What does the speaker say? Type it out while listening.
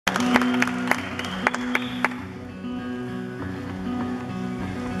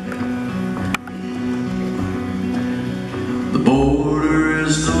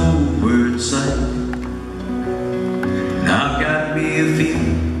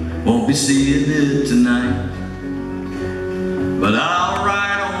Won't be seeing it tonight, but I'll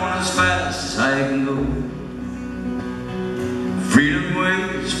ride on as fast as I can go. Freedom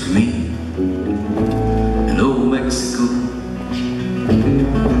waits for me in old Mexico.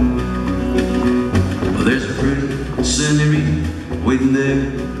 Well, there's a pretty senorita waiting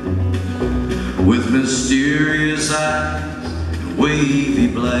there with mysterious eyes and wavy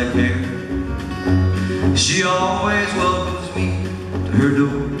black hair. She always welcomes me to her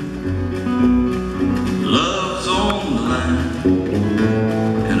door. Love's on the line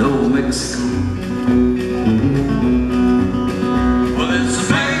in old Mexico. Well, it's a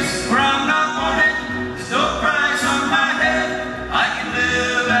place where I'm not wanted. There's no price on my head. I can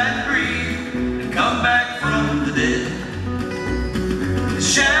live and breathe and come back from the dead. The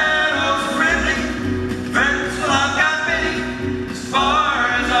shadows are friendly, friends, well, I've got many, as far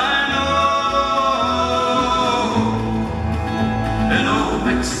as I know. In old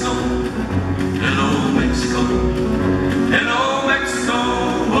Mexico, in old Mexico, in old Mexico,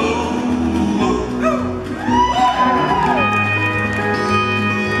 oh, oh, oh.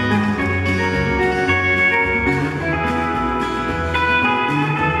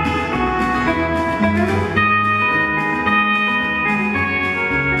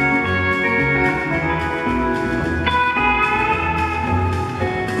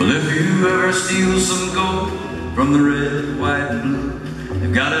 Well, if you ever steal some gold from the red, white, and blue,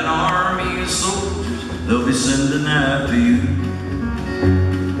 they've got an army of soldiers they'll be sending after you.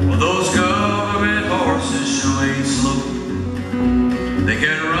 Well, those government horses sure ain't slow. They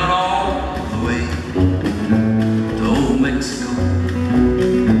can run all the way to old Mexico.